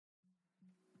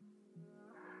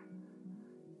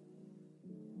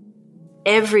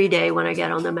every day when I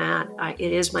get on the mat,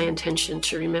 it is my intention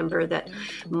to remember that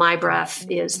my breath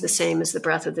is the same as the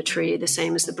breath of the tree, the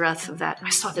same as the breath of that. I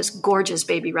saw this gorgeous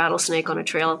baby rattlesnake on a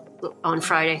trail on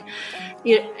Friday.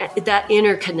 That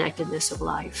interconnectedness of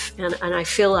life. And I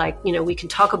feel like, we can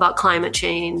talk about climate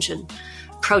change and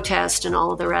protest and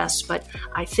all of the rest, but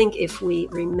I think if we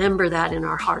remember that in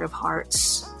our heart of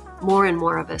hearts, more and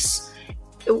more of us,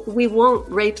 we won't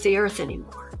rape the earth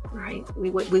anymore. Right? We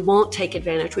won't take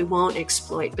advantage. We won't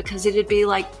exploit, because it'd be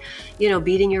like,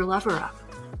 beating your lover up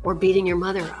or beating your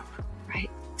mother up. Right?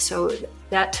 So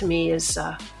that to me is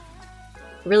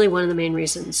really one of the main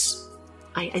reasons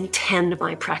I intend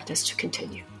my practice to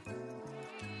continue.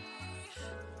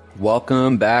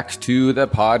 Welcome back to the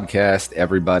podcast,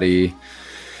 everybody.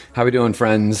 How we doing,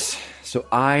 friends? So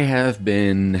I have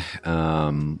been,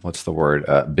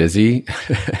 busy.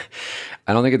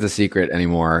 I don't think it's a secret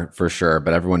anymore for sure,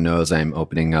 but everyone knows I'm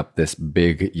opening up this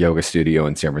big yoga studio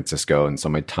in San Francisco. And so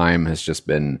my time has just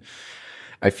been,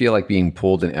 I feel like being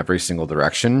pulled in every single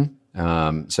direction. So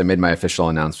I made my official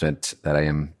announcement that I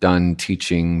am done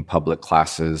teaching public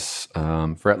classes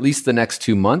for at least the next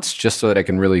 2 months, just so that I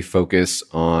can really focus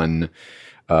on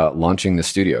launching the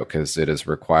studio, because it is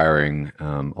requiring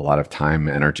a lot of time,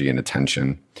 energy, and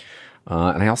attention.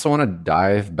 And I also want to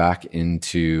dive back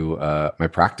into my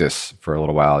practice for a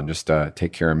little while and just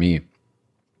take care of me,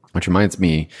 which reminds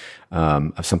me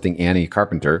of something Annie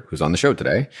Carpenter, who's on the show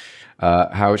today,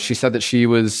 how she said that she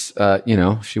was,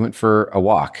 she went for a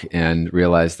walk and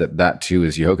realized that too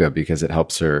is yoga because it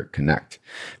helps her connect.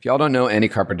 If y'all don't know Annie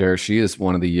Carpenter, she is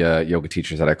one of the yoga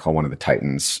teachers that I call one of the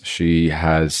titans. She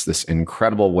has this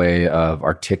incredible way of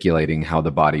articulating how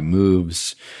the body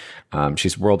moves.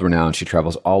 She's world renowned. She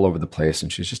travels all over the place,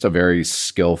 and she's just a very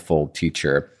skillful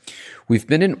teacher. We've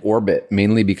been in orbit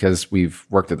mainly because we've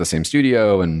worked at the same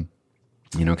studio and,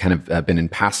 kind of been in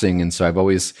passing. And so I've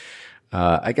always,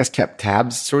 kept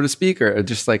tabs, so to speak, or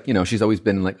just like, she's always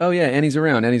been like, oh yeah, Annie's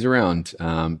around.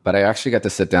 But I actually got to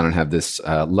sit down and have this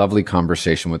lovely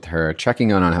conversation with her,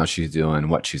 checking on how she's doing,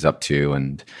 what she's up to,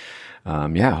 and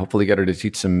hopefully get her to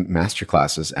teach some master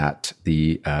classes at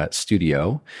the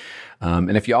studio.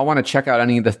 And if y'all want to check out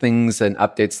any of the things and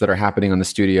updates that are happening on the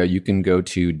studio, you can go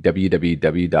to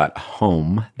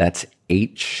www.home, that's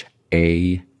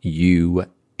HAUMSF.com.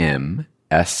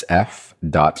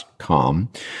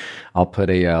 I'll put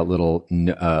a little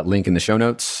link in the show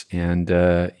notes. And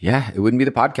it wouldn't be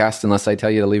the podcast unless I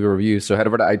tell you to leave a review. So head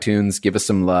over to iTunes, give us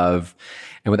some love.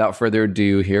 And without further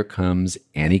ado, here comes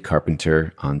Annie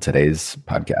Carpenter on today's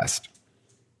podcast.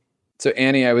 So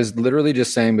Annie, I was literally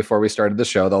just saying before we started the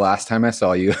show, the last time I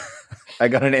saw you, I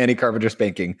got an Annie Carpenter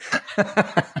spanking.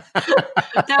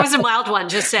 That was a mild one,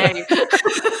 just saying.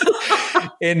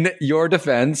 In your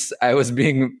defense, I was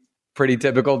being pretty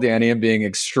typical Danny and being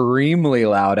extremely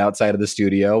loud outside of the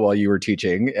studio while you were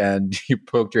teaching, and you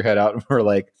poked your head out and were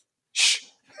like, shh.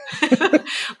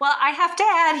 Well, I have to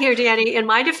add here, Danny, in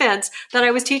my defense, that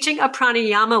I was teaching a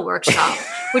pranayama workshop,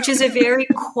 which is a very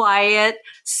quiet,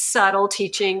 subtle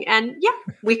teaching. And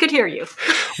we could hear you.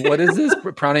 What is this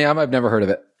pranayama? I've never heard of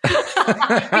it.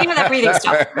 That breathing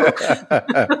stuff.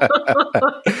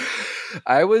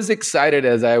 I was excited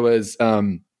as I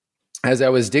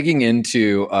was digging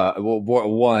into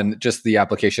one, just the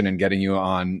application and getting you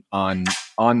on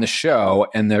the show.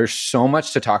 And there's so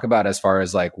much to talk about as far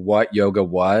as like what yoga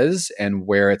was and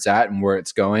where it's at and where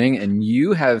it's going. And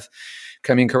you have,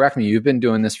 correct me, you've been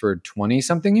doing this for 20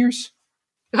 something years?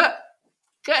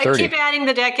 Keep adding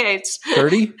the decades.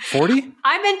 30, 40?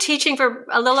 I've been teaching for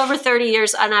a little over 30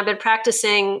 years, and I've been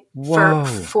practicing for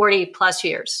 40 plus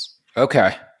years.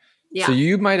 Okay. Yeah. So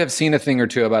you might have seen a thing or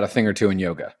two in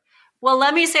yoga. Well,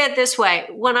 let me say it this way.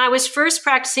 When I was first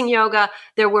practicing yoga,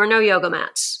 there were no yoga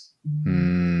mats.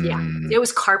 Yeah. It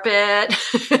was carpet.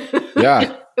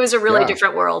 Yeah. It was a really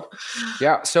different world.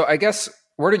 Yeah. So I guess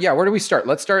where do we start?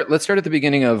 Let's start at the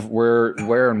beginning of where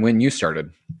and when you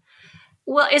started.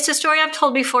 Well, it's a story I've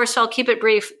told before, so I'll keep it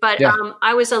brief. But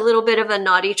I was a little bit of a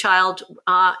naughty child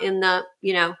in the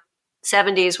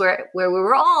 70s where we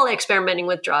were all experimenting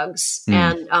with drugs.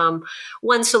 And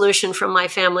one solution from my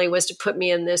family was to put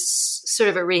me in this sort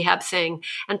of a rehab thing.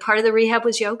 And part of the rehab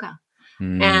was yoga.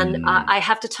 And I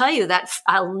have to tell you that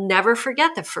I'll never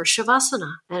forget the first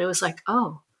Shavasana. And it was like,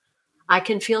 oh, I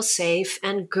can feel safe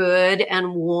and good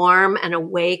and warm and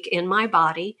awake in my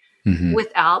body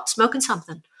without smoking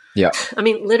something. Yeah. I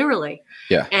mean, literally.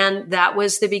 Yeah. And that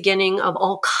was the beginning of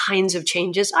all kinds of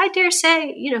changes. I dare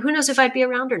say, who knows if I'd be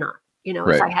around or not,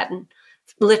 if I hadn't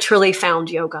literally found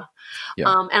yoga.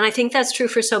 Yeah. And I think that's true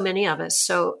for so many of us.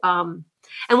 So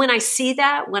And when I see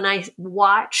that, when I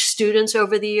watch students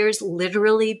over the years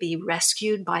literally be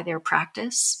rescued by their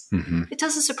practice, it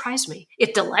doesn't surprise me.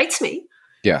 It delights me.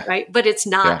 Yeah. Right. But it's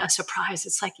not a surprise.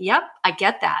 It's like, yep, I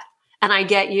get that. And I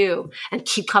get you, and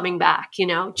keep coming back,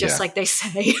 just like they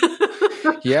say.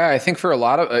 Yeah, I think for a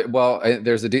lot of,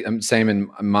 there's same in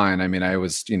mine. I mean, I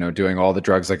was, doing all the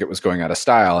drugs like it was going out of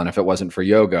style. And if it wasn't for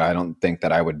yoga, I don't think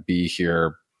that I would be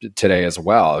here today as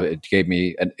well. It gave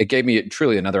me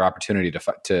truly another opportunity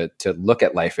to look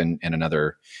at life in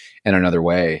another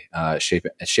way,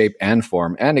 shape and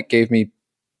form. And it gave me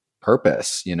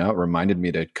purpose, it reminded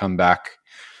me to come back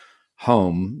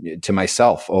home to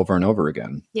myself over and over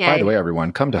again. Yeah. By the way,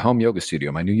 everyone, come to Home Yoga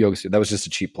Studio, my new yoga studio. That was just a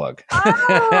cheap plug.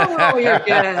 Oh, you're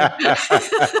good.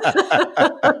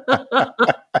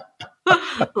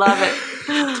 Love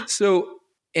it. So,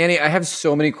 Annie, I have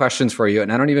so many questions for you,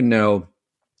 and I don't even know.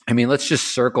 I mean, let's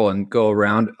just circle and go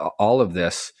around all of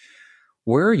this.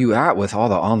 Where are you at with all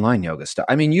the online yoga stuff?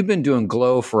 I mean, you've been doing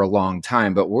Glow for a long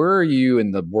time, but where are you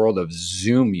in the world of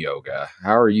Zoom yoga?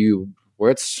 How are you?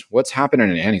 What's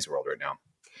happening in Annie's world right now?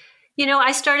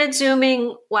 I started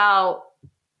Zooming. I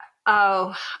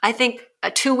think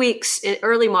 2 weeks in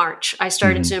early March, I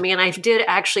started Zooming, and I did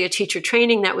actually a teacher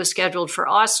training that was scheduled for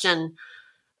Austin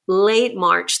late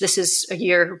March. This is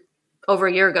over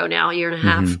a year ago now, a year and a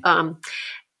half.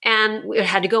 And we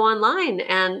had to go online.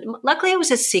 And luckily it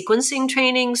was a sequencing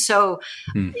training. So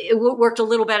it worked a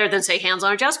little better than, say,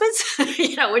 hands-on adjustments,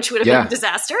 which would have been a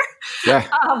disaster. Yeah.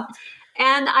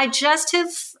 And I just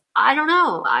I don't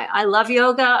know. I love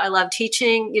yoga. I love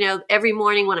teaching. Every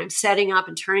morning when I'm setting up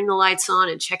and turning the lights on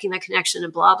and checking the connection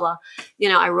and blah, blah,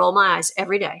 I roll my eyes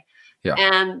every day. Yeah.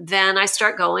 And then I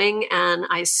start going and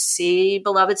I see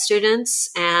beloved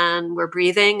students, and we're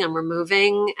breathing and we're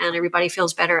moving, and everybody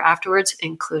feels better afterwards,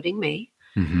 including me.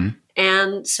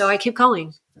 And so I keep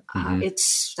going.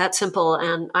 It's that simple.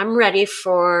 And I'm ready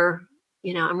for...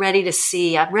 I'm ready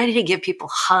to give people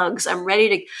hugs. I'm ready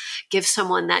to give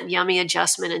someone that yummy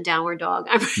adjustment and downward dog.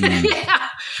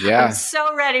 I'm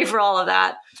so ready for all of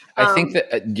that. I think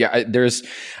that,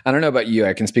 I don't know about you.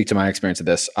 I can speak to my experience of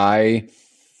this. I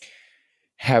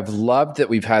have loved that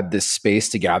we've had this space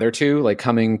to gather to, like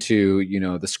coming to,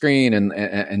 the screen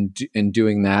and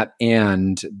doing that.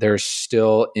 And there's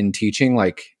still in teaching,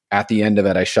 like at the end of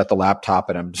it, I shut the laptop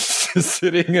and I'm just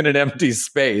sitting in an empty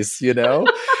space,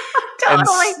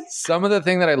 Totally. And some of the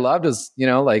thing that I loved is,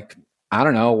 I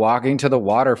don't know, walking to the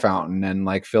water fountain and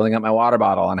like filling up my water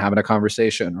bottle and having a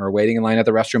conversation, or waiting in line at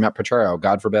the restroom at Potrero.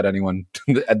 God forbid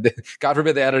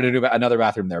they added another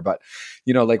bathroom there, but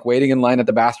like waiting in line at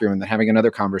the bathroom and then having another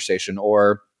conversation,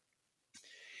 or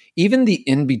even the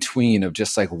in between of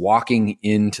just like walking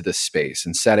into the space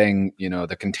and setting,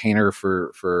 the container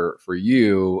for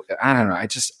you. I don't know.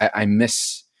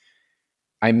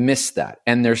 I miss that.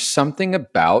 And there's something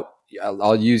about,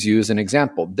 I'll use you as an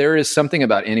example. There is something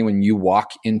about when you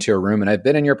walk into a room, and I've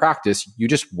been in your practice, you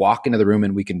just walk into the room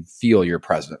and we can feel your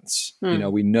presence.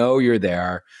 We know you're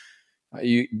there.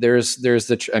 We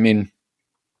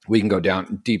can go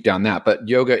deep down that, but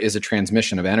yoga is a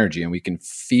transmission of energy, and we can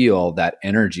feel that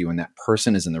energy when that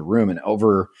person is in the room. And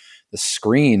over the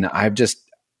screen,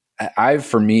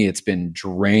 for me, it's been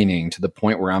draining to the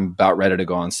point where I'm about ready to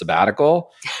go on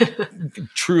sabbatical.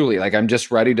 Truly, like I'm just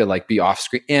ready to like be off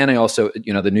screen. And I also,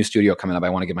 the new studio coming up,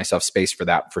 I want to give myself space for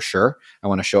that for sure. I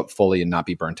want to show up fully and not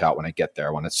be burnt out when I get there.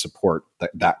 I want to support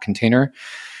that container.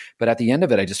 But at the end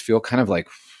of it, I just feel kind of like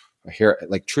here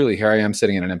I am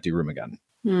sitting in an empty room again.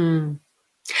 You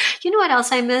know what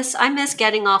else I miss? I miss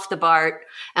getting off the BART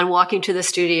and walking to the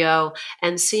studio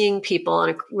and seeing people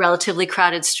on a relatively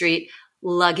crowded street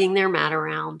lugging their mat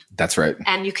around. That's right.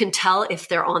 And you can tell if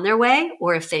they're on their way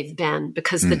or if they've been,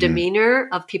 because the demeanor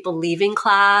of people leaving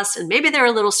class, and maybe they're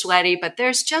a little sweaty, but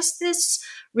there's just this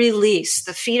release.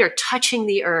 The feet are touching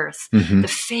the earth. The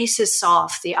face is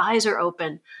soft. The eyes are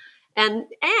open. And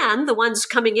the ones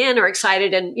coming in are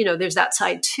excited. And, there's that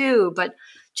side too. But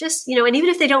just, and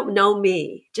even if they don't know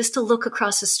me, just to look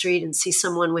across the street and see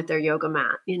someone with their yoga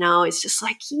mat, it's just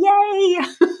like, yay.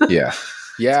 Yeah.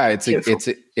 Yeah, it's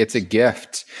a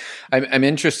gift. I'm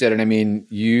interested, and I mean,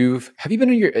 have you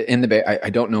been in the Bay?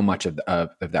 I don't know much of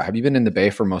that. Have you been in the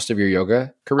Bay for most of your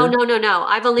yoga career? Oh no.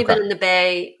 I've only been in the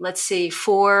Bay. Let's see,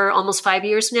 for almost 5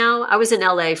 years now. I was in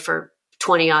LA for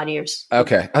 20 odd years.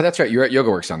 Okay. Oh, that's right. You're at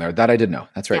YogaWorks down there. That I did know.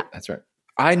 That's right. Yeah. That's right.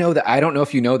 I know that. I don't know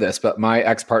if you know this, but my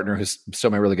ex-partner, who's still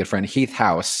my really good friend, Heath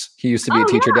House, he used to be a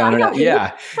teacher down at,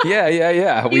 yeah.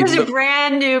 He was a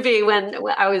brand newbie when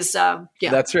I was,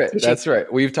 That's right. teaching. That's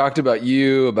right. We've talked about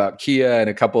you, about Kia, and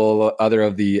a couple other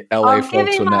of the LA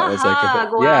folks when that was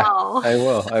hug. Wow.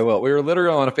 Yeah, I will. We were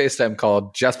literally on a FaceTime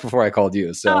call just before I called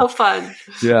you. So fun.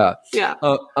 Yeah. Yeah.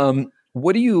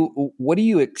 What do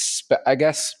you expect? I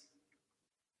guess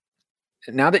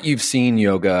now that you've seen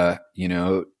yoga,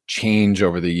 change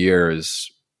over the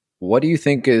years, what do you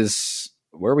think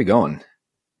where are we going?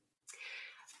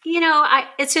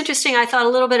 It's interesting. I thought a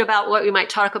little bit about what we might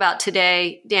talk about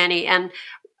today, Danny. And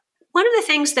one of the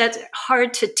things that's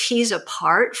hard to tease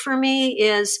apart for me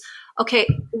is, okay,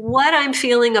 what I'm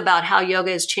feeling about how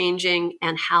yoga is changing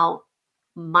and how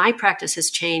my practice has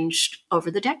changed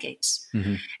over the decades,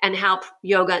 and how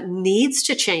yoga needs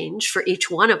to change for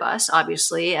each one of us,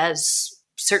 obviously, as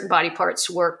certain body parts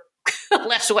work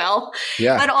less well,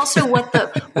 but also what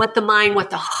the mind, what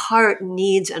the heart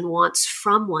needs and wants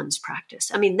from one's practice.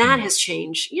 I mean, that has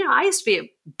changed. I used to be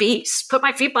a beast, put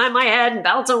my feet behind my head and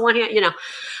balance on one hand,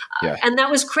 and that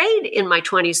was great in my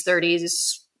 20s,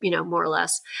 30s, more or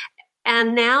less.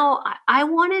 And now I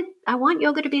want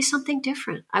yoga to be something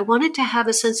different. I want it to have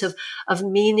a sense of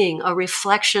meaning, a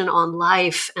reflection on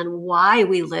life and why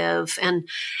we live, and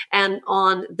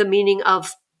on the meaning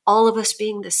of all of us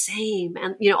being the same,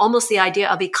 and almost the idea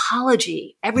of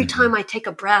ecology. Every time I take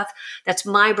a breath, that's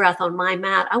my breath on my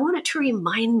mat. I want it to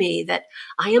remind me that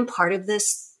I am part of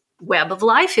this web of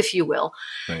life, if you will.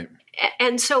 Right.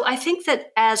 And so I think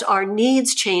that as our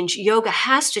needs change, yoga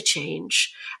has to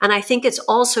change. And I think it's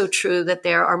also true that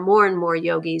there are more and more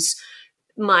yogis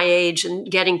my age and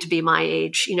getting to be my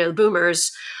age,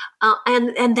 boomers.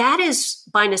 And that is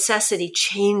by necessity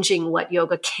changing what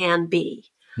yoga can be.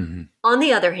 On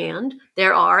the other hand,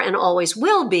 there are and always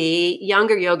will be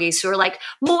younger yogis who are like,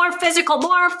 more physical,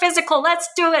 let's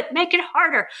do it, make it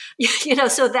harder.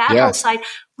 So that whole side,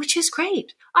 which is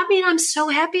great. I mean, I'm so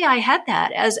happy I had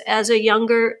that as a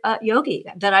younger yogi,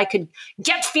 that I could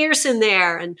get fierce in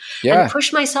there and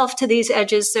push myself to these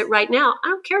edges that right now I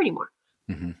don't care anymore.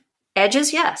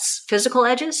 Edges, yes. Physical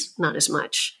edges, not as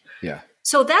much. Yeah.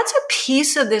 So that's a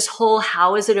piece of this whole,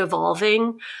 how is it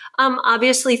evolving?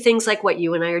 Obviously, things like what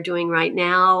you and I are doing right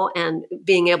now, and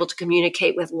being able to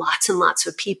communicate with lots and lots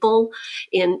of people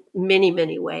in many,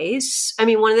 many ways. I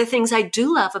mean, one of the things I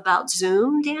do love about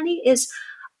Zoom, Danny, is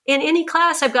in any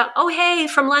class I've got, oh, hey,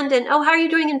 from London. Oh, how are you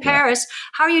doing in Paris?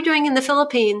 How are you doing in the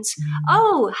Philippines?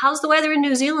 Oh, how's the weather in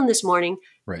New Zealand this morning?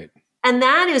 Right. And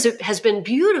that has been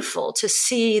beautiful to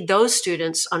see those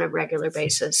students on a regular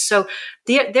basis. So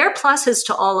there are pluses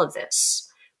to all of this.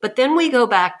 But then we go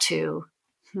back to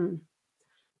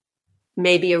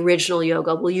maybe original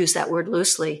yoga. We'll use that word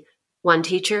loosely. One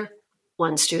teacher,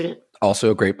 one student.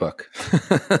 Also a great book.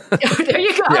 There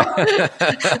you go.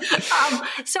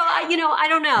 So I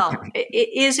don't know.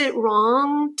 Is it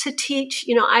wrong to teach?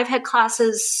 I've had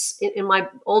classes in my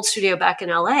old studio back in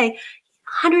LA,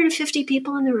 150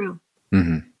 people in the room.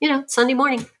 Sunday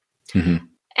morning.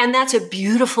 And that's a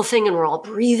beautiful thing. And we're all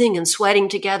breathing and sweating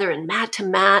together and mat to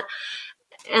mat.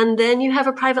 And then you have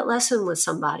a private lesson with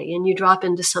somebody and you drop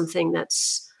into something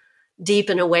that's deep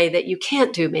in a way that you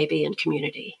can't do maybe in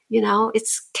community.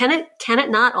 Can it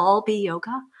not all be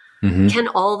yoga? Can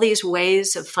all these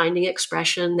ways of finding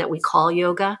expression that we call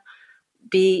yoga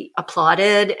be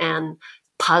applauded and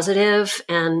positive?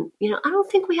 And, I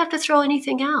don't think we have to throw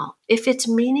anything out. If it's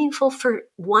meaningful for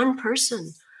one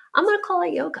person, I'm going to call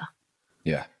it yoga.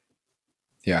 Yeah.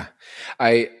 Yeah.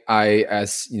 I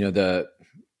as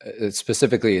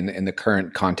specifically in the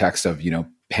current context of,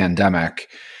 pandemic,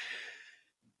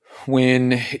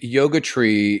 when Yoga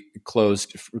Tree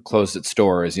closed its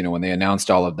doors, when they announced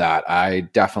all of that, I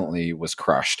definitely was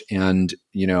crushed. And,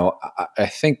 I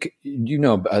think,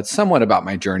 somewhat about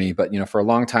my journey, but, for a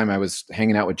long time I was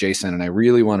hanging out with Jason and I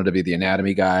really wanted to be the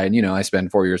anatomy guy. And, I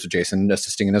spent 4 years with Jason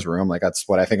assisting in his room. Like, that's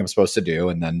what I think I'm supposed to do.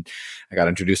 And then I got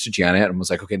introduced to Janet and was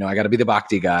like, okay, no, I got to be the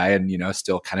Bhakti guy. And,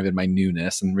 still kind of in my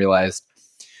newness, and realized,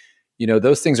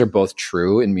 those things are both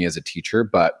true in me as a teacher,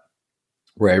 but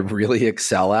where I really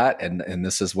excel at. And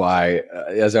this is why,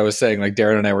 as I was saying, like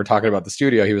Darren and I were talking about the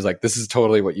studio, he was like, this is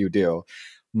totally what you do.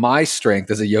 My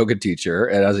strength as a yoga teacher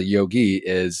and as a yogi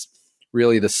is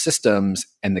really the systems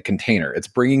and the container. It's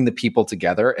bringing the people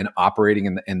together and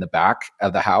operating in the back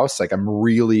of the house. Like, I'm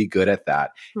really good at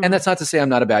that. And that's not to say I'm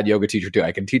not a bad yoga teacher too.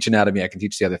 I can teach anatomy. I can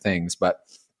teach the other things. But,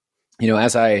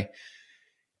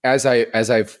 as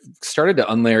I've started to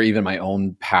unlayer even my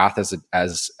own path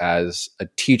as a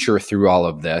teacher through all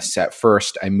of this, at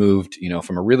first I moved,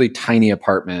 from a really tiny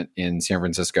apartment in San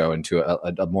Francisco into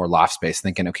a more loft space,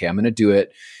 thinking, okay, I'm going to do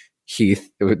it.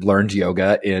 Heath learned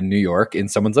yoga in New York in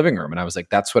someone's living room. And I was like,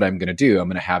 that's what I'm going to do. I'm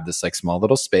going to have this like small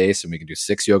little space and we can do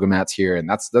 6 yoga mats here. And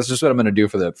that's just what I'm going to do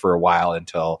for a while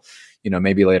until,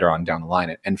 maybe later on down the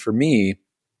line. And for me,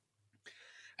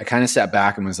 I kind of sat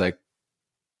back and was like,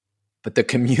 but the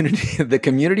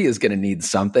community is going to need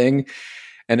something.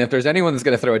 And if there's anyone that's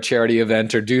going to throw a charity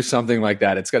event or do something like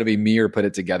that, it's going to be me or put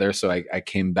it together. So I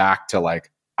came back to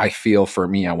like, I feel for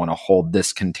me, I want to hold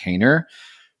this container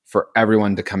for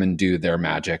everyone to come and do their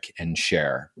magic and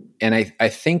share. And I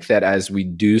think that as we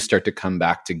do start to come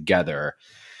back together,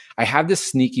 I have this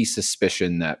sneaky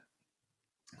suspicion that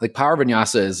like power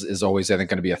vinyasa is always, I think,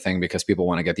 going to be a thing because people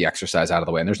want to get the exercise out of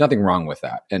the way. And there's nothing wrong with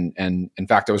that. And in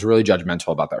fact, I was really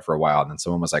judgmental about that for a while. And then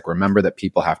someone was like, remember that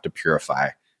people have to purify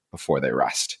before they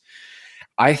rest.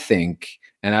 I think,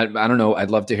 and I don't know, I'd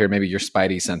love to hear maybe your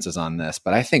spidey senses on this,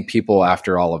 but I think people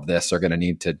after all of this are going to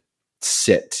need to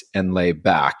sit and lay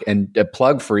back. And a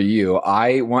plug for you,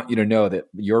 I want you to know that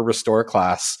your restore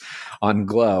class on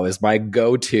Glow is my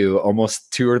go-to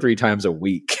almost 2 or 3 times a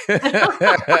week. And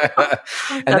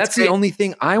that's the only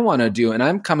thing I want to do. And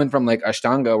I'm coming from like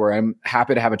Ashtanga where I'm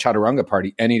happy to have a chaturanga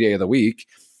party any day of the week.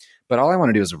 But all I want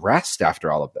to do is rest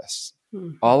after all of this.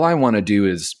 All I want to do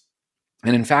is,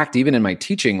 and in fact, even in my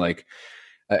teaching, like,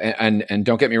 and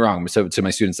don't get me wrong. So to my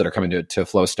students that are coming to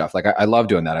flow stuff, like I love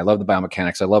doing that. I love the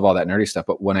biomechanics. I love all that nerdy stuff.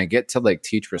 But when I get to like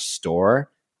teach restore,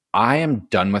 I am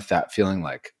done with that feeling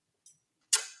like,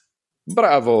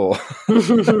 bravo.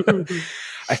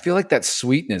 I feel like that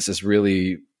sweetness is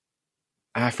really,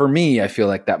 for me, I feel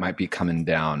like that might be coming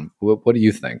down. What do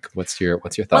you think? What's your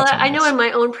thoughts well, on I this? know in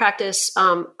my own practice,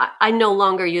 I no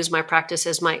longer use my practice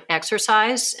as my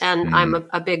exercise, and I'm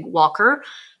a big walker.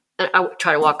 I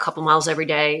try to walk a couple miles every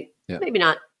day, maybe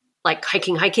not like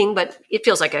hiking, but it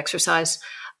feels like exercise.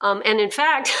 And in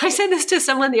fact, I said this to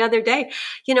someone the other day,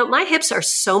 my hips are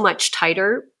so much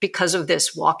tighter because of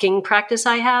this walking practice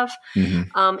I have.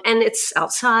 And it's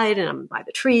outside and I'm by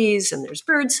the trees and there's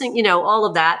birds singing, all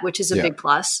of that, which is a big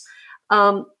plus.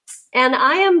 And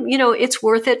I am, it's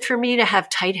worth it for me to have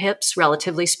tight hips,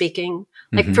 relatively speaking.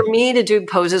 Like for me to do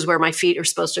poses where my feet are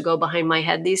supposed to go behind my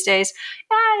head these days,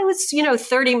 it was,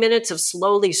 30 minutes of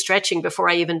slowly stretching before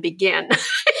I even begin.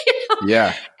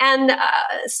 Yeah. And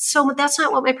so that's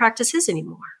not what my practice is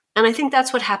anymore. And I think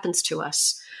that's what happens to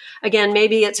us. Again,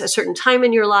 maybe it's a certain time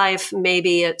in your life.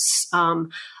 Maybe it's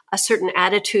a certain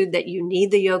attitude that you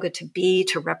need the yoga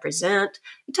to represent.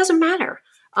 It doesn't matter.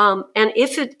 And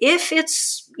if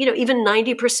it's, even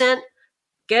 90%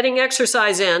 getting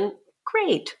exercise in,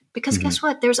 great. Because guess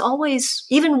what? There's always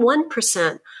even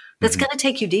 1% that's going to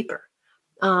take you deeper.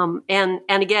 And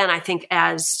again, I think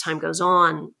as time goes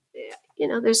on,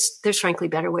 there's frankly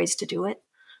better ways to do it.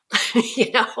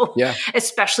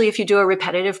 Especially if you do a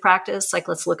repetitive practice, like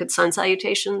let's look at sun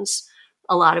salutations.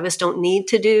 A lot of us don't need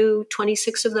to do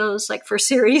 26 of those, like for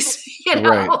series,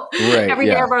 every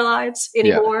day of our lives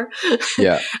anymore.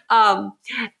 Yeah.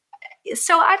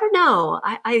 So I don't know.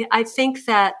 I think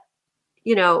that,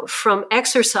 from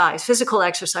exercise, physical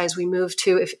exercise, we move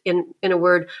to, in a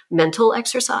word, mental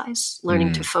exercise,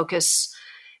 learning to focus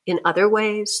in other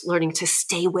ways, learning to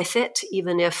stay with it,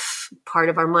 even if part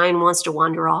of our mind wants to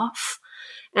wander off.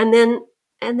 And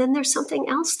then there's something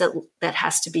else that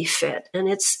has to be fit. And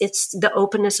it's the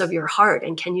openness of your heart.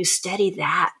 And can you steady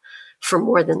that for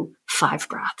more than 5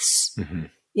 breaths?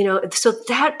 So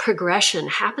that progression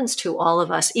happens to all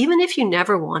of us, even if you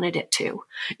never wanted it to.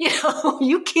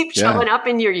 You keep showing up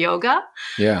in your yoga.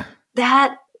 Yeah.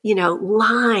 That,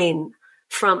 line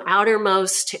from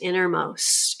outermost to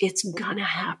innermost, it's gonna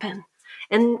happen.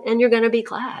 And you're gonna be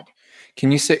glad.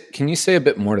 Can you say a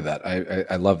bit more to that?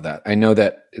 I love that. I know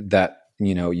that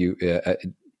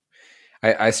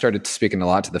I started speaking a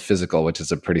lot to the physical, which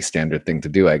is a pretty standard thing to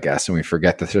do, I guess. And we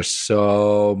forget that there's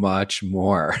so much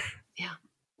more.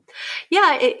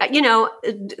 Yeah,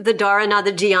 the dharana,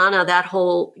 the dhyana, that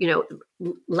whole,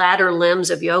 ladder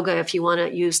limbs of yoga, if you want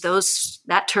to use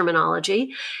that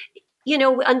terminology,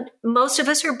 and most of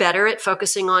us are better at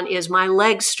focusing on, is my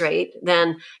leg straight,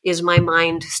 than is my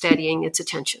mind steadying its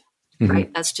attention,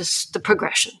 right? That's just the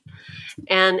progression.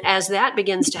 And as that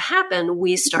begins to happen,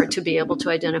 we start to be able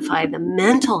to identify the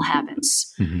mental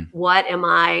habits. What am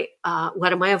I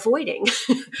avoiding?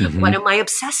 What am I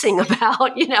obsessing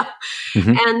about?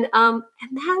 And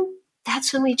then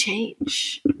that's when we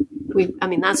change.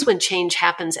 That's when change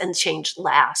happens and change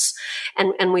lasts.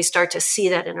 And we start to see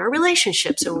that in our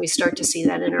relationships, and we start to see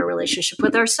that in our relationship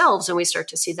with ourselves, and we start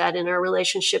to see that in our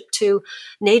relationship to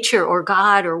nature or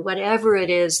God or whatever it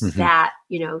is that,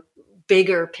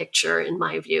 bigger picture, in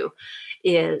my view,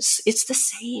 it's the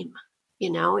same.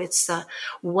 It's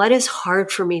what is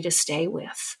hard for me to stay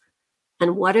with,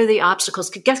 and what are the obstacles?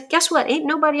 Guess what? Ain't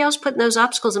nobody else putting those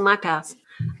obstacles in my path.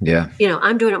 Yeah.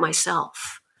 I'm doing it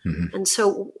myself. And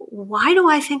so why do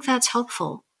I think that's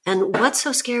helpful? And what's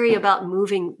so scary about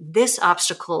moving this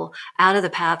obstacle out of the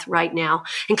path right now?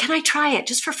 And can I try it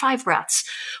just for 5 breaths?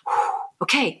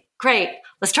 Okay, great.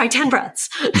 Let's try 10 breaths.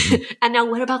 And now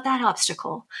what about that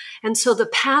obstacle? And so the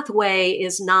pathway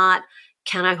is not,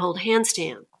 can I hold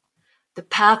handstand? The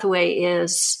pathway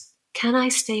is, can I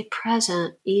stay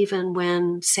present even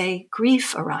when, say,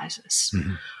 grief arises?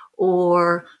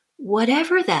 Or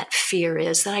whatever that fear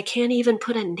is that I can't even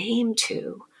put a name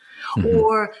to,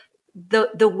 or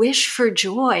the wish for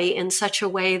joy in such a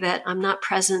way that I'm not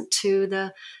present to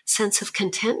the sense of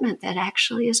contentment that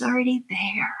actually is already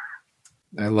there.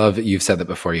 I love that you've said that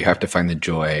before. You have to find the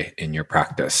joy in your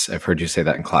practice. I've heard you say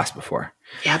that in class before.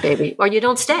 Yeah, baby. Or you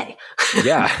don't stay.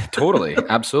 Yeah, totally.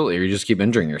 Absolutely. Or you just keep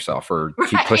injuring yourself, or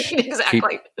keep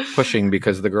pushing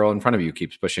because the girl in front of you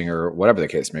keeps pushing, or whatever the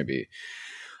case may be.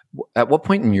 At what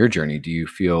point in your journey do you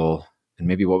feel, and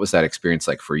maybe what was that experience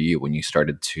like for you when you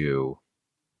started to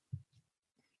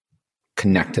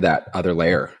connect to that other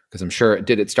layer? Because I'm sure,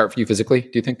 did it start for you physically,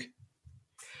 do you think?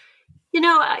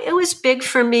 It was big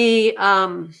for me.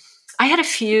 I had a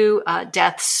few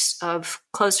deaths of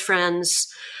close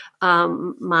friends,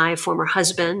 my former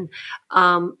husband,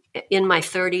 in my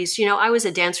 30s. I was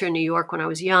a dancer in New York when I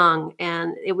was young,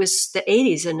 and it was the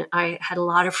 80s, and I had a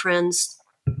lot of friends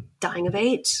dying of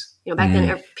AIDS. Back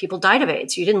then people died of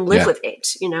AIDS. You didn't live with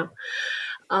AIDS,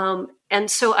 and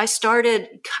so I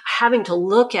started having to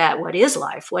look at what is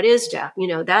life, what is death.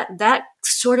 That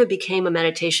sort of became a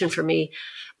meditation for me,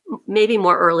 maybe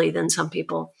more early than some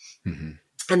people.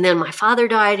 And then my father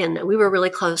died, and we were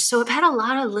really close. So I've had a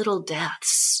lot of little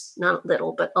deaths, not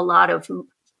little, but a lot of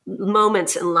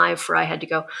moments in life where I had to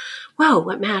go, whoa,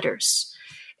 what matters?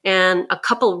 And a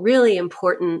couple really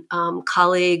important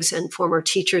colleagues and former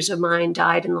teachers of mine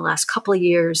died in the last couple of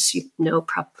years.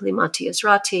 Probably Mati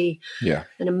Ezrati,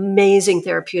 an amazing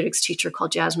therapeutics teacher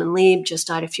called Jasmine Lieb, just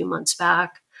died a few months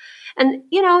back. And,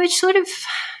 it's sort of,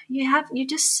 you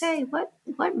just say,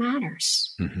 what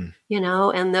matters, and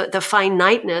the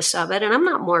finiteness of it. And I'm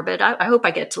not morbid. I hope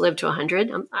I get to live to 100.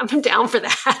 I'm down for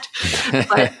that.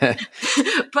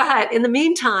 But in the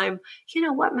meantime,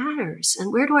 what matters,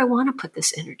 and where do I want to put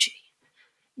this energy?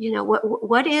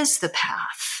 What is the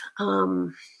path?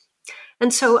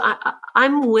 And so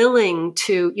I'm willing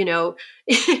to,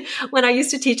 when I used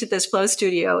to teach at this flow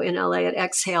studio in LA at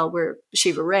Exhale, where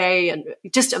Shiva Ray and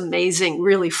just amazing,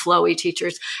 really flowy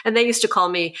teachers. And they used to call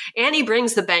me, Annie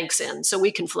brings the banks in so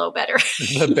we can flow better.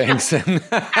 The banks in.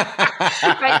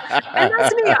 Right. And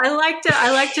that's me. I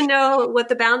like to know what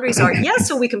the boundaries are. Yes,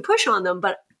 so we can push on them,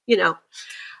 but,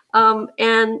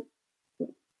 and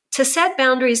to set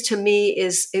boundaries to me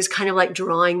is kind of like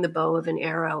drawing the bow of an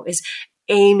arrow, is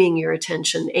aiming your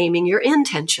attention, aiming your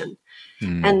intention.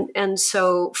 And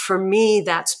so for me,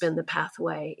 that's been the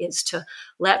pathway, is to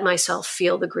let myself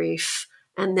feel the grief.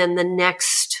 And then the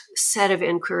next set of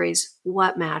inquiries,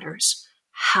 what matters?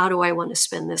 How do I want to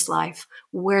spend this life?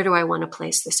 Where do I want to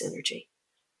place this energy?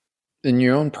 In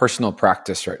your own personal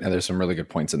practice right now, there's some really good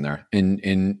points in there.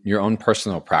 In your own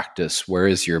personal practice, where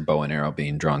is your bow and arrow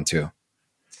being drawn to?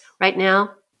 Right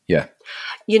now? Yeah.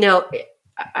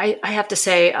 I have to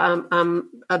say, I'm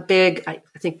a big, I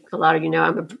think a lot of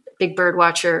I'm a big bird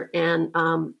watcher, and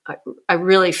I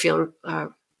really feel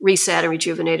reset and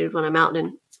rejuvenated when I'm out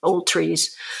in old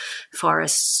trees,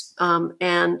 forests.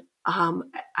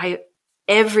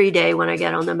 Every day when I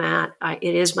get on the mat,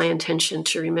 it is my intention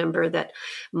to remember that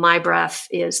my breath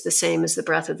is the same as the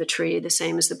breath of the tree, the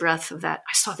same as the breath of that.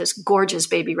 I saw this gorgeous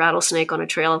baby rattlesnake on a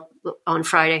trail on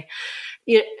Friday.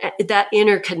 That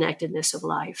interconnectedness of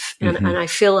life. And I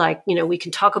feel like, we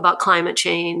can talk about climate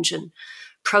change and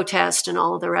protest and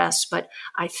all of the rest, but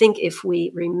I think if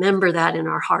we remember that in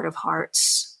our heart of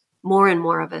hearts, more and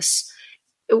more of us,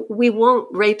 we won't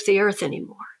rape the earth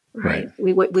anymore. Right.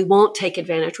 We won't take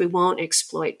advantage. We won't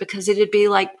exploit, because it'd be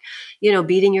like,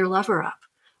 beating your lover up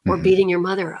or beating your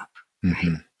mother up.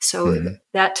 Right. So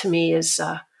that to me is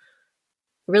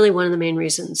really one of the main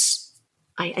reasons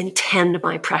I intend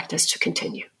my practice to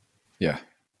continue. Yeah.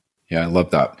 Yeah. I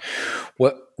love that.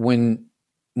 When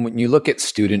you look at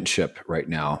studentship right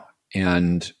now,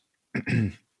 and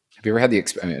Have you ever had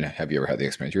the have you ever had the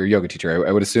experience? You're a yoga teacher.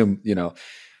 I would assume,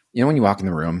 when you walk in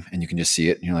the room and you can just see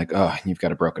it and you're like, oh, you've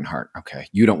got a broken heart. Okay.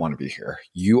 You don't want to be here.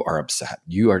 You are upset.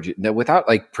 You are without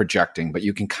like projecting, but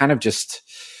you can kind of just,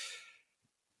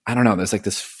 I don't know. There's like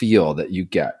this feel that you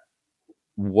get.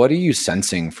 What are you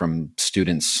sensing from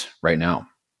students right now?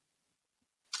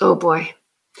 Oh boy.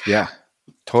 Yeah,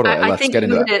 totally. I think you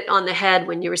hit it on the head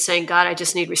when you were saying, God, I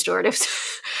just need restoratives.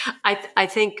 I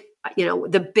think,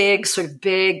 the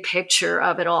big picture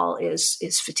of it all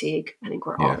is fatigue. I think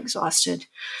we're all exhausted.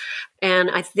 And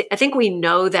I think we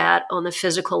know that on the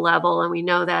physical level, and we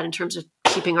know that in terms of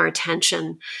keeping our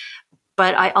attention.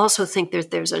 But I also think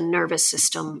there's a nervous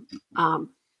system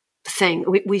thing.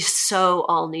 We so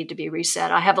all need to be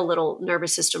reset. I have a little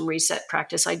nervous system reset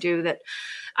practice I do that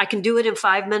I can do it in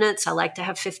 5 minutes. I like to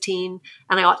have 15,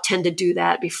 and I tend to do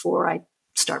that before I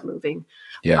start moving.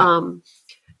 Yeah.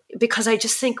 Because I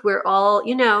just think we're all,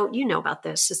 you know about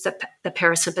this. It's the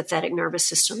parasympathetic nervous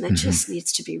system that just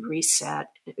needs to be reset.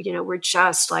 We're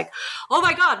just like, oh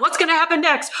my God, what's going to happen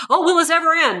next? Oh, will this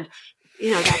ever end?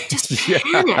 That just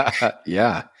panic.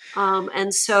 Yeah.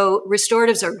 And so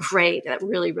restoratives are great. That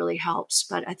really, really helps.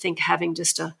 But I think having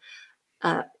just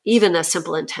even a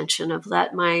simple intention of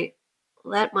let my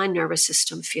nervous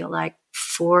system feel like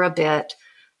for a bit,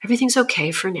 everything's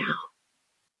okay for now.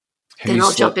 Then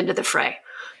I'll jump into the fray.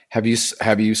 Have you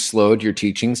slowed your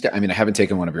teachings down? I mean, I haven't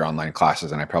taken one of your online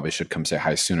classes, and I probably should come say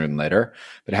hi sooner than later.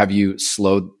 But have you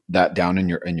slowed that down in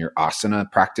your asana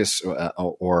practice,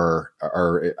 or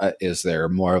is there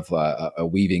more of a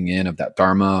weaving in of that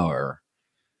dharma? Or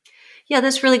yeah,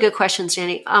 that's really good questions,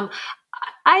 Danny. I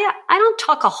don't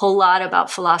talk a whole lot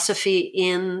about philosophy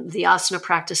in the asana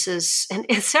practices,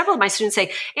 and several of my students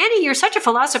say, "Annie, you're such a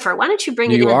philosopher. Why don't you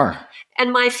bring it in?" You are.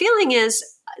 And my feeling is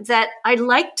that I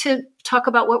like to talk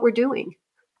about what we're doing.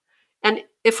 And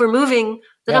if we're moving,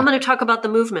 then I'm going to talk about the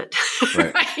movement.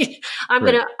 Right? I'm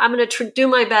going to do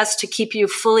my best to keep you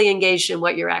fully engaged in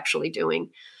what you're actually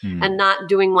doing and not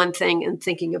doing one thing and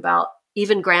thinking about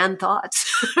even grand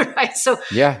thoughts. Right? So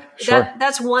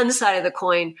that's one side of the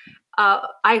coin.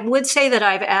 I would say that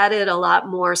I've added a lot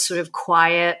more sort of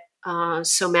quiet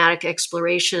somatic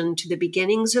exploration to the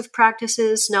beginnings of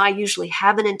practices. Now, I usually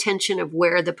have an intention of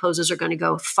where the poses are going to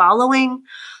go following.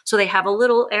 So they have a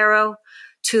little arrow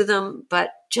to them, but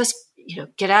just,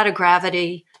 get out of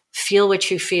gravity, feel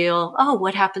what you feel. Oh,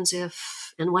 what happens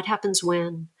if, and what happens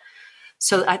when?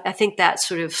 So I think that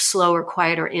sort of slower,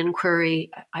 quieter inquiry,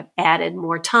 I've added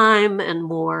more time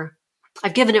and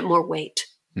I've given it more weight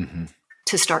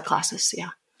to start classes. Yeah.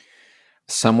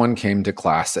 Someone came to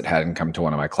class that hadn't come to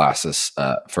one of my classes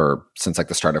since like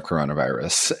the start of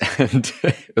coronavirus. And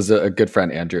it was a good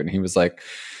friend, Andrew. And he was like,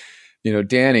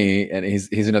 Danny, and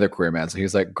he's another queer man. So he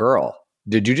was like, girl,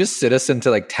 did you just sit us into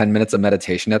like 10 minutes of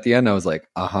meditation at the end? I was like,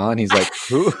 uh-huh. And he's like,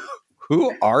 who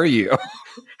are you?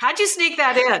 How'd you sneak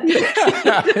that in?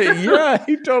 Yeah,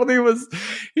 he totally was.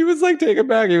 He was like taken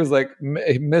back. He was like,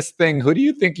 Miss Thing, who do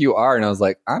you think you are? And I was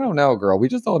like, I don't know, girl. We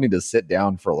just all need to sit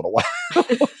down for a little while.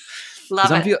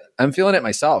 Love it. I'm feeling it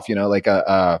myself,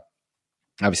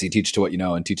 obviously teach to what you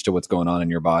know and teach to what's going on in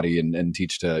your body and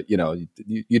teach to,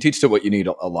 you teach to what you need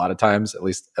a lot of times, at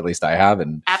least I have.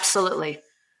 And absolutely.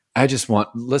 I just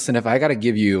listen, if I got to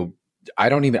give you,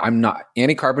 I'm not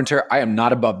Annie Carpenter. I am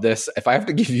not above this. If I have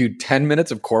to give you 10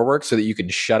 minutes of core work so that you can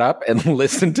shut up and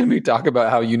listen to me talk about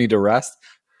how you need to rest,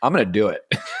 I'm going to do it.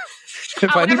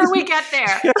 However we get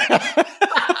there.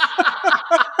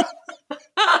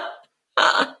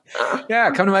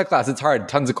 Yeah, come to my class. It's hard.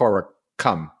 Tons of core work.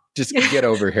 Come. Just get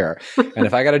over here. And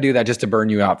if I got to do that just to burn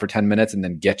you out for 10 minutes and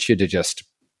then get you to just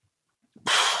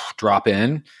drop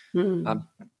in,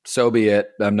 so be it.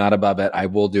 I'm not above it. I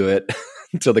will do it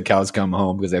until the cows come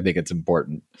home because I think it's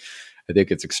important. I think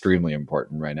it's extremely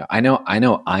important right now. I know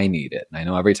I need it. And I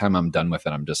know every time I'm done with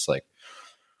it, I'm just like,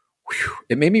 whew.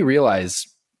 It made me realize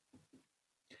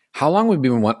how long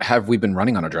have we been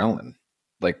running on adrenaline?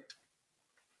 Like,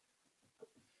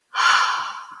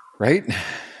 right?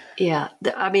 Yeah.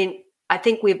 I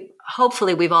think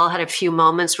hopefully we've all had a few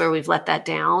moments where we've let that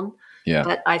down. Yeah.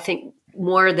 But I think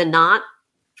more than not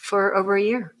for over a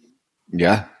year.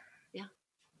 Yeah. Yeah.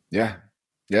 Yeah.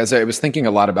 Yeah. So I was thinking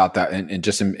a lot about that and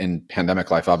just in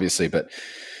pandemic life, obviously, but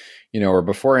or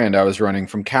beforehand I was running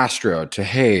from Castro to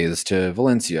Hayes to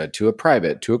Valencia to a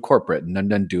private to a corporate and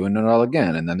then doing it all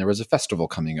again. And then there was a festival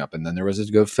coming up and then there was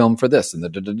a go film for this and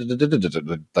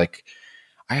like,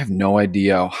 I have no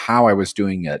idea how I was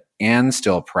doing it and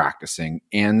still practicing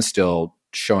and still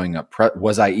showing up.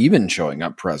 Was I even showing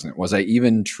up present? Was I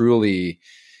even truly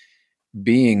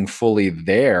being fully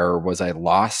there? Was I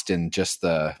lost in just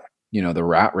the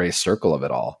rat race circle of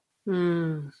it all?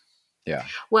 Mm. Yeah.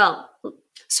 Well,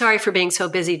 sorry for being so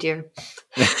busy, dear.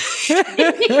 Sorry,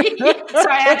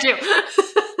 I had to.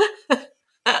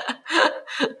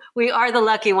 We are the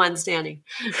lucky ones, Danny.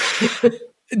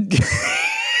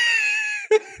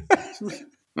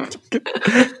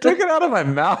 Took it out of my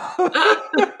mouth.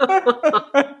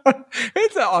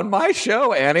 It's on my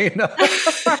show, Annie. No.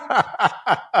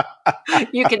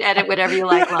 You can edit whatever you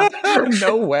like, love.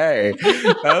 No way.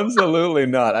 Absolutely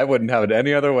not. I wouldn't have it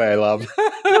any other way, love.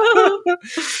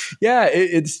 Yeah,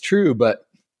 it's true. But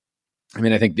I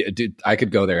mean, I think I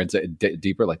could go there and say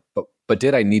deeper, like, but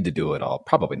did I need to do it all?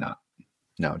 Probably not.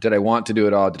 No. Did I want to do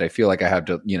it all? Did I feel like I had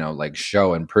to, like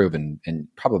show and prove? And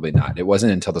probably not. It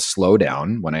wasn't until the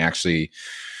slowdown when I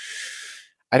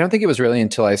don't think it was really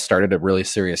until I started a really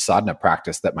serious sadhana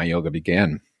practice that my yoga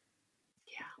began.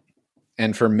 Yeah.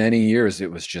 And for many years,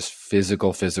 it was just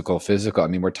physical. I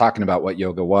mean, we're talking about what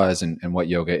yoga was and what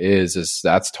yoga is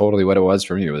that's totally what it was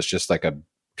for me. It was just like a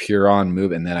pure on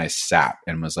move. And then I sat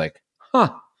and was like,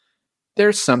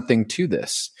 there's something to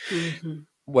this. Mm-hmm.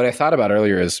 What I thought about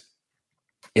earlier is,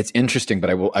 it's interesting, but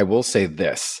I will say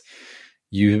this.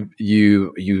 You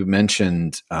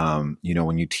mentioned,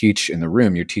 when you teach in the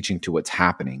room, you're teaching to what's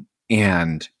happening,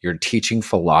 and you're teaching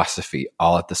philosophy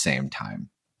all at the same time,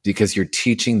 because you're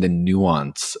teaching the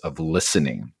nuance of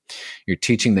listening. You're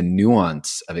teaching the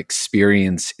nuance of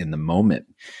experience in the moment.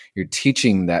 You're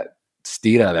teaching that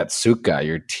sthira, that sukha.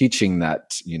 You're teaching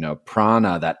that,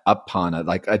 prana, that apana,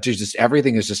 like just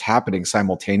everything is just happening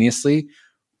simultaneously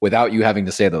without you having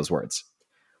to say those words.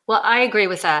 Well, I agree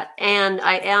with that. And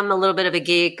I am a little bit of a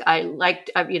geek.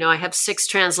 I have 6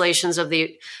 translations of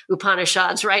the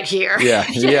Upanishads right here. Yeah.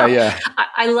 Yeah.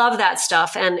 I love that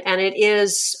stuff. And it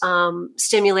is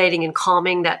stimulating and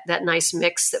calming, that nice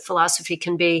mix that philosophy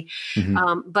can be.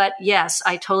 Mm-hmm. But yes,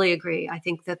 I totally agree. I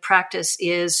think the practice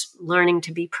is learning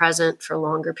to be present for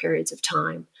longer periods of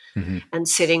time, mm-hmm. and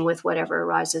sitting with whatever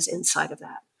arises inside of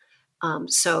that.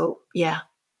 So, yeah.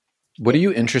 What are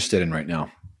you interested in right now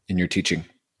in your teaching?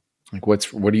 Like what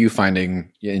are you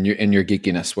finding in your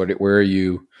geekiness? Where are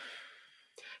you?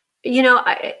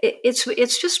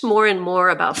 It's just more and more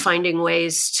about finding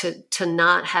ways to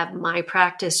not have my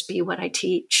practice be what I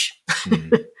teach.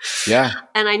 Yeah.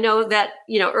 And I know that,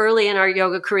 early in our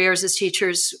yoga careers as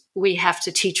teachers, we have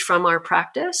to teach from our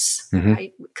practice, mm-hmm.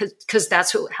 right? Because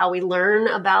that's how we learn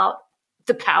about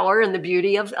the power and the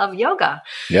beauty of yoga.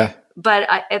 Yeah. But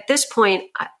at this point,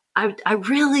 I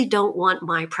really don't want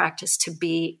my practice to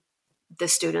be the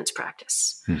student's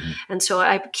practice. Mm-hmm. And so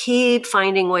I keep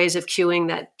finding ways of cueing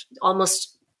that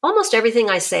almost everything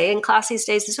I say in class these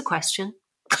days is a question.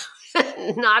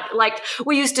 Not like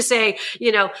we used to say,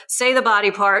 say the body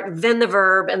part, then the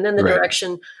verb, and then the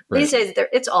direction. Right. These days,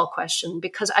 it's all question,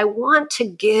 because I want to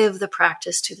give the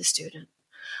practice to the student.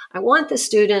 I want the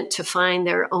student to find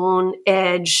their own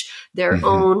edge, their mm-hmm.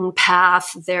 own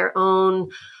path, their own,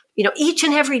 each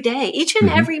and every day, each and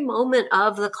mm-hmm. every moment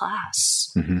of the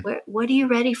class. Mm-hmm. What are you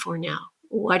ready for now?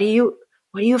 What are you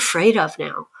afraid of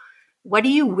now? What do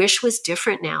you wish was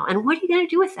different now? And what are you going to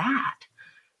do with that?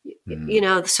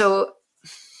 Mm-hmm. So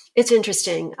it's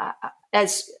interesting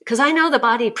because I know the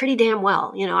body pretty damn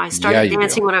well. I started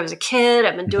dancing when I was a kid.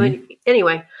 I've been doing mm-hmm.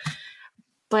 anyway,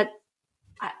 but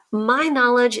my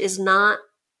knowledge is not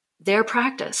their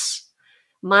practice.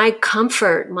 My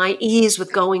comfort, my ease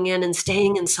with going in and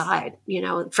staying inside,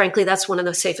 frankly, that's one of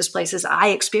the safest places I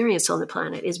experience on the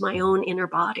planet is my own inner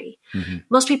body. Mm-hmm.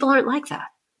 Most people aren't like that.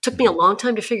 It took me a long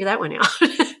time to figure that one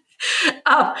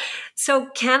out. So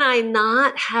can I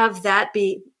not have that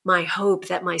be my hope,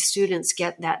 that my students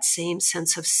get that same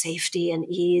sense of safety and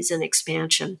ease and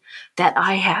expansion that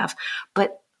I have,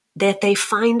 but that they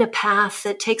find a path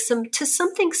that takes them to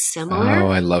something similar? Oh,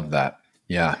 I love that.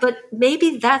 Yeah. But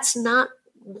maybe that's not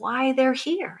why they're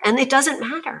here. And it doesn't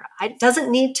matter. It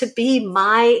doesn't need to be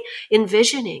my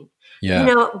envisioning.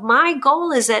 Yeah. My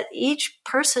goal is that each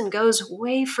person goes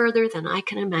way further than I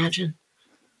can imagine.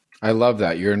 I love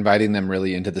that. You're inviting them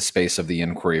really into the space of the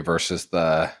inquiry versus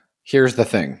here's the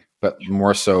thing, but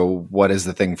more so, what is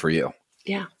the thing for you?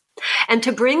 Yeah. And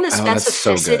to bring the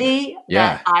specificity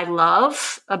that I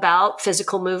love about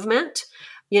physical movement,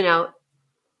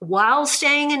 while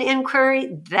staying in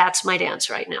inquiry, that's my dance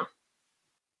right now.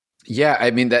 Yeah, I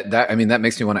mean that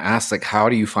makes me want to ask, like, how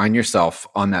do you find yourself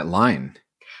on that line?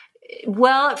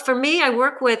 Well, for me, I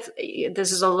work with,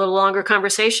 this is a little longer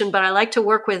conversation, but I like to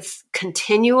work with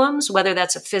continuums, whether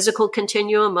that's a physical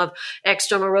continuum of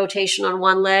external rotation on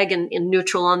one leg and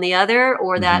neutral on the other,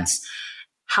 or mm-hmm. that's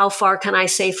how far can I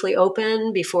safely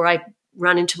open before I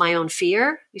run into my own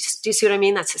fear. Do you see what I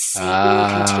mean? That's a seeming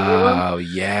continuum. Oh,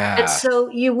 yeah. And so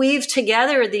you weave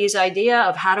together these idea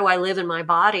of how do I live in my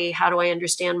body? How do I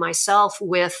understand myself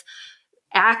with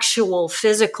actual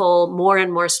physical, more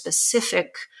and more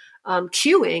specific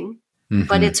cueing,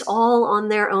 but it's all on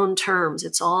their own terms.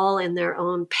 It's all in their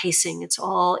own pacing. It's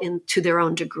all to their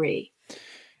own degree.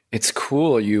 It's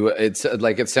cool. It's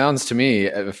like, it sounds to me,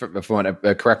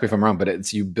 correct me if I'm wrong, but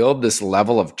it's, you build this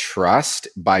level of trust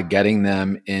by getting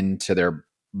them into their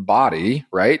body,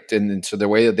 right? And into the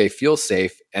way that they feel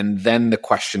safe. And then the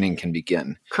questioning can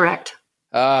begin. Correct.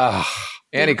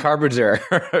 Annie Carpenter.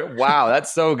 Wow.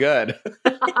 That's so good.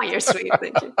 You're sweet.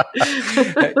 Thank you.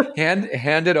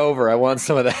 hand it over. I want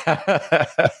some of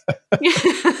that.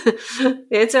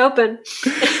 It's open.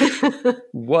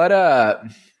 What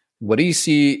do you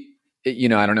see? I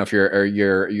don't know if you're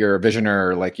a visioner,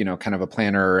 or like, kind of a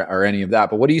planner or any of that,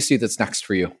 but what do you see that's next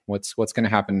for you? What's going to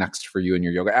happen next for you in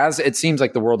your yoga? As it seems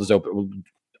like the world is open,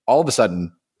 all of a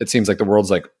sudden, it seems like the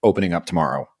world's like opening up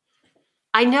tomorrow.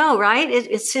 I know, right?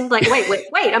 It seemed like,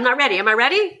 wait, I'm not ready. Am I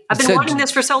ready? I've been wanting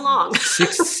this for so long.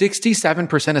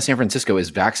 67% of San Francisco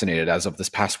is vaccinated as of this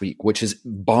past week, which is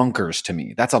bonkers to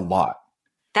me. That's a lot.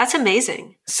 That's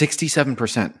amazing.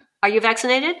 67%. Are you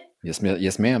vaccinated? Yes,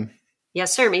 ma'am.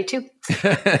 Yes, sir. Me too.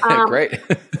 Great.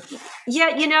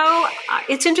 Yeah,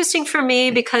 it's interesting for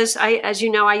me because I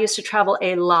used to travel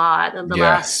a lot in the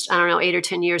last, 8 or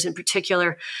 10 years in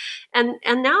particular. And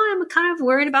now I'm kind of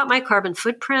worried about my carbon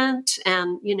footprint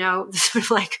and, sort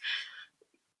of like,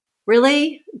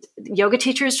 really? Yoga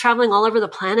teachers traveling all over the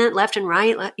planet, left and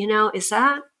right, is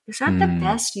that the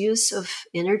best use of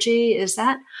energy? Is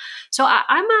that? So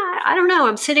I don't know.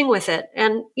 I'm sitting with it.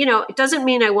 And, it doesn't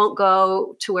mean I won't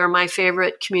go to where my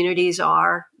favorite communities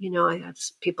are. I have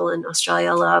people in Australia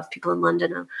I love, people in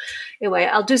London. Anyway,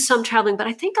 I'll do some traveling, but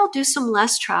I think I'll do some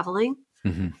less traveling.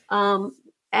 Mm-hmm.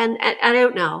 And I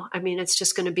don't know. I mean, it's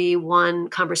just going to be one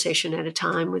conversation at a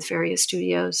time with various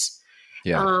studios.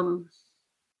 Yeah. I'm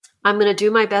going to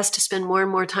do my best to spend more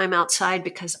and more time outside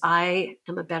because I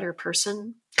am a better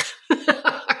person.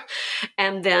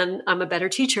 And then I'm a better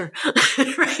teacher,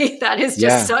 right? That is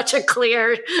just such a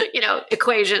clear,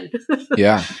 equation.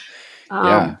 Yeah.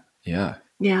 Yeah.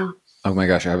 Oh my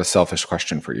gosh. I have a selfish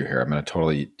question for you here. I'm going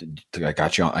to I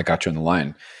got you on the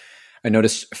line. I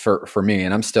noticed for me,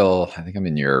 and I think I'm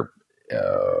in year 10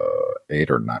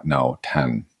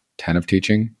 of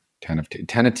teaching. 10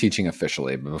 of teaching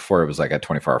officially, but before it was like at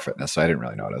 24 Hour Fitness. So I didn't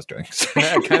really know what I was doing. So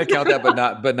I kind of count that,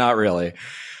 but not really.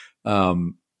 I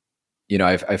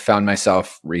found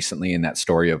myself recently in that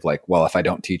story of like, well, if I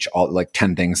don't teach all like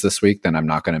 10 things this week, then I'm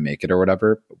not going to make it or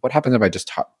whatever. But what happens if I just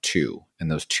taught 2? And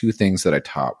those 2 things that I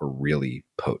taught were really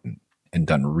potent and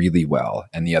done really well.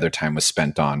 And the other time was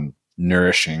spent on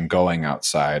nourishing, going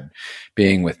outside,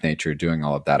 being with nature, doing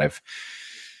all of that. I've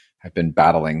been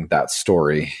battling that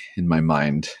story in my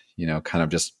mind, kind of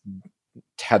just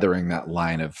tethering that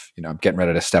line of, I'm getting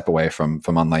ready to step away from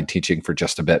online teaching for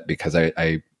just a bit because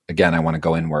I want to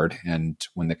go inward. And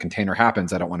when the container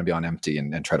happens, I don't want to be on empty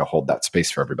and try to hold that space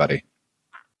for everybody.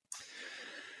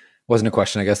 Wasn't a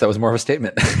question. I guess that was more of a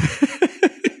statement.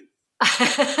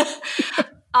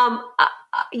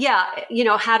 Yeah.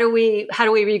 How do we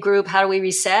regroup? How do we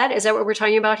reset? Is that what we're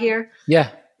talking about here? Yeah.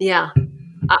 Yeah.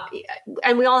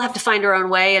 And we all have to find our own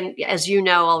way. And as you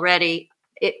know already,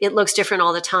 it looks different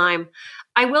all the time.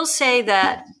 I will say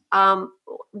that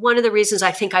one of the reasons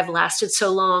I think I've lasted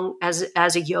so long as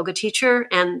a yoga teacher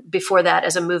and before that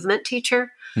as a movement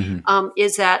teacher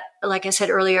is that, like I said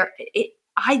earlier,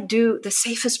 the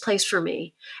safest place for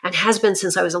me and has been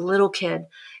since I was a little kid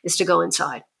is to go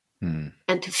inside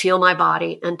and to feel my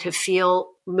body and to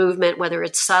feel movement, whether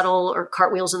it's subtle or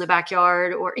cartwheels in the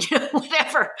backyard or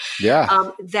whatever.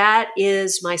 Yeah. That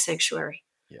is my sanctuary.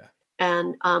 Yeah.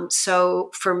 And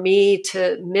so for me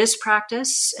to miss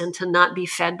practice and to not be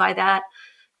fed by that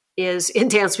is, in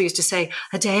dance we used to say,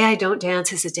 a day I don't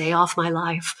dance is a day off my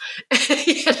life. Which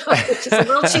is a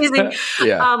little cheesy.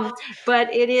 Yeah.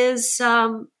 But it is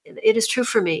true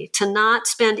for me to not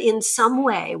spend in some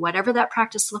way, whatever that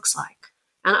practice looks like.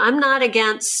 And I'm not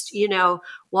against,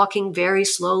 walking very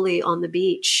slowly on the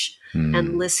beach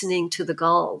and listening to the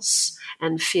gulls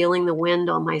and feeling the wind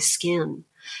on my skin,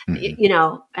 and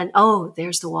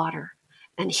there's the water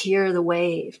and hear the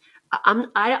wave.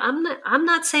 I'm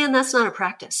not saying that's not a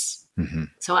practice. Mm-hmm.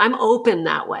 So I'm open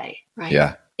that way, right?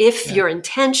 Yeah. If your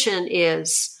intention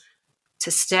is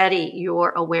to steady your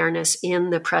awareness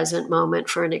in the present moment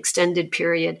for an extended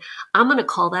period, I'm going to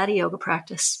call that a yoga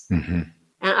practice. Mm-hmm.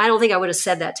 And I don't think I would have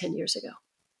said that 10 years ago,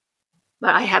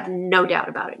 but I have no doubt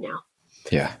about it now.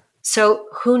 Yeah. So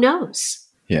who knows?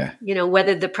 Yeah.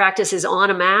 Whether the practice is on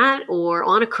a mat or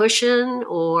on a cushion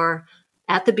or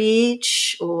at the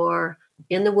beach or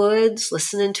in the woods,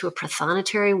 listening to a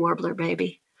prothonotary warbler,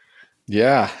 baby.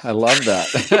 Yeah, I love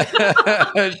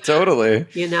that. Totally.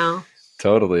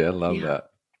 Totally. I love that.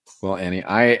 Well, Annie,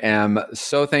 I am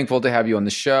so thankful to have you on the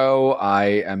show.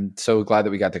 I am so glad that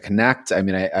we got to connect. I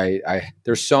mean, I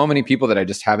there's so many people that I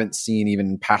just haven't seen even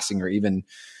in passing, or even,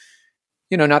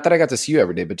 not that I got to see you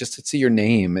every day, but just to see your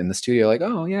name in the studio, like,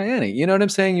 oh yeah, Annie, you know what I'm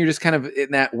saying? You're just kind of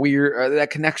in that weird, that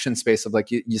connection space of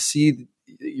like, you see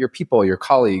your people, your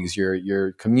colleagues,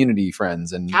 your community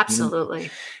friends. And absolutely.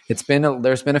 There's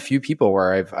been a few people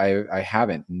where I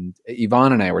haven't. And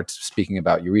Yvonne and I were speaking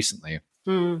about you recently.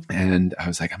 And I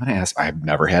was like, I'm going to ask,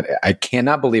 I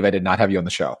cannot believe I did not have you on the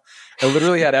show. I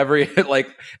literally had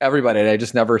everybody, and I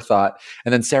just never thought.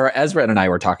 And then Sarah Ezra and I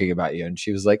were talking about you, and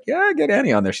she was like, yeah, get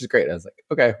Annie on there. She's great. I was like,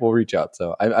 okay, we'll reach out.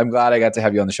 So I'm glad I got to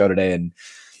have you on the show today and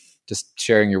just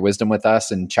sharing your wisdom with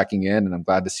us and checking in. And I'm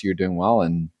glad to see you're doing well.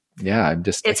 And yeah,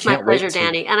 it's my pleasure,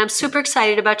 Danny. And I'm super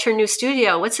excited about your new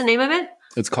studio. What's the name of it?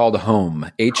 It's called Home,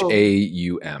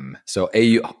 Haum. So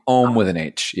Home with an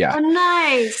H. Yeah. Oh,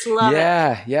 nice. Love it.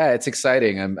 Yeah. It's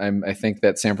exciting. I think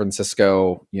that San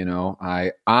Francisco,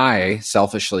 I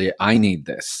selfishly, I need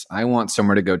this. I want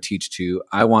somewhere to go teach to.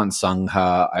 I want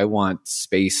Sangha. I want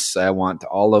space. I want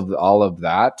all of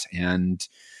that. And,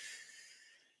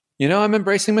 I'm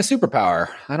embracing my superpower.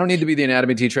 I don't need to be the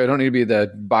anatomy teacher. I don't need to be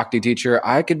the Bhakti teacher.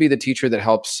 I could be the teacher that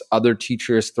helps other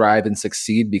teachers thrive and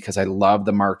succeed because I love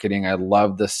the marketing. I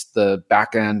love the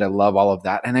back end. I love all of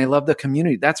that. And I love the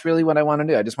community. That's really what I want to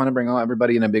do. I just want to bring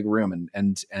everybody in a big room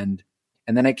and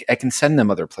then I can send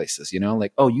them other places,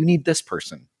 like, oh, you need this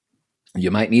person. You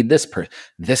might need this person.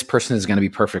 This person is going to be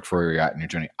perfect for where you're at in your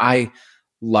journey. I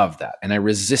love that. And I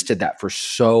resisted that for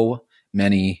so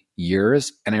many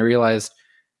years. And I realized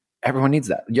everyone needs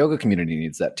that. Yoga community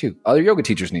needs that too. Other yoga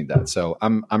teachers need that. So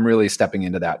I'm really stepping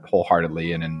into that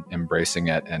wholeheartedly and embracing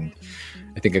it. And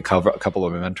I think a couple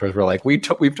of my mentors were like, we've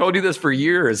told you this for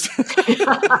years.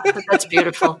 That's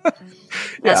beautiful.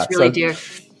 That's really dear.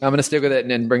 I'm going to stick with it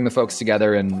and bring the folks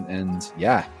together and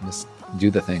just do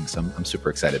the thing. So I'm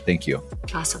super excited. Thank you.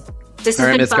 Awesome. This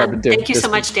has been fun. Thank you so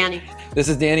much, Danny. This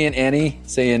is Danny and Annie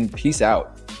saying peace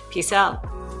out. Peace out.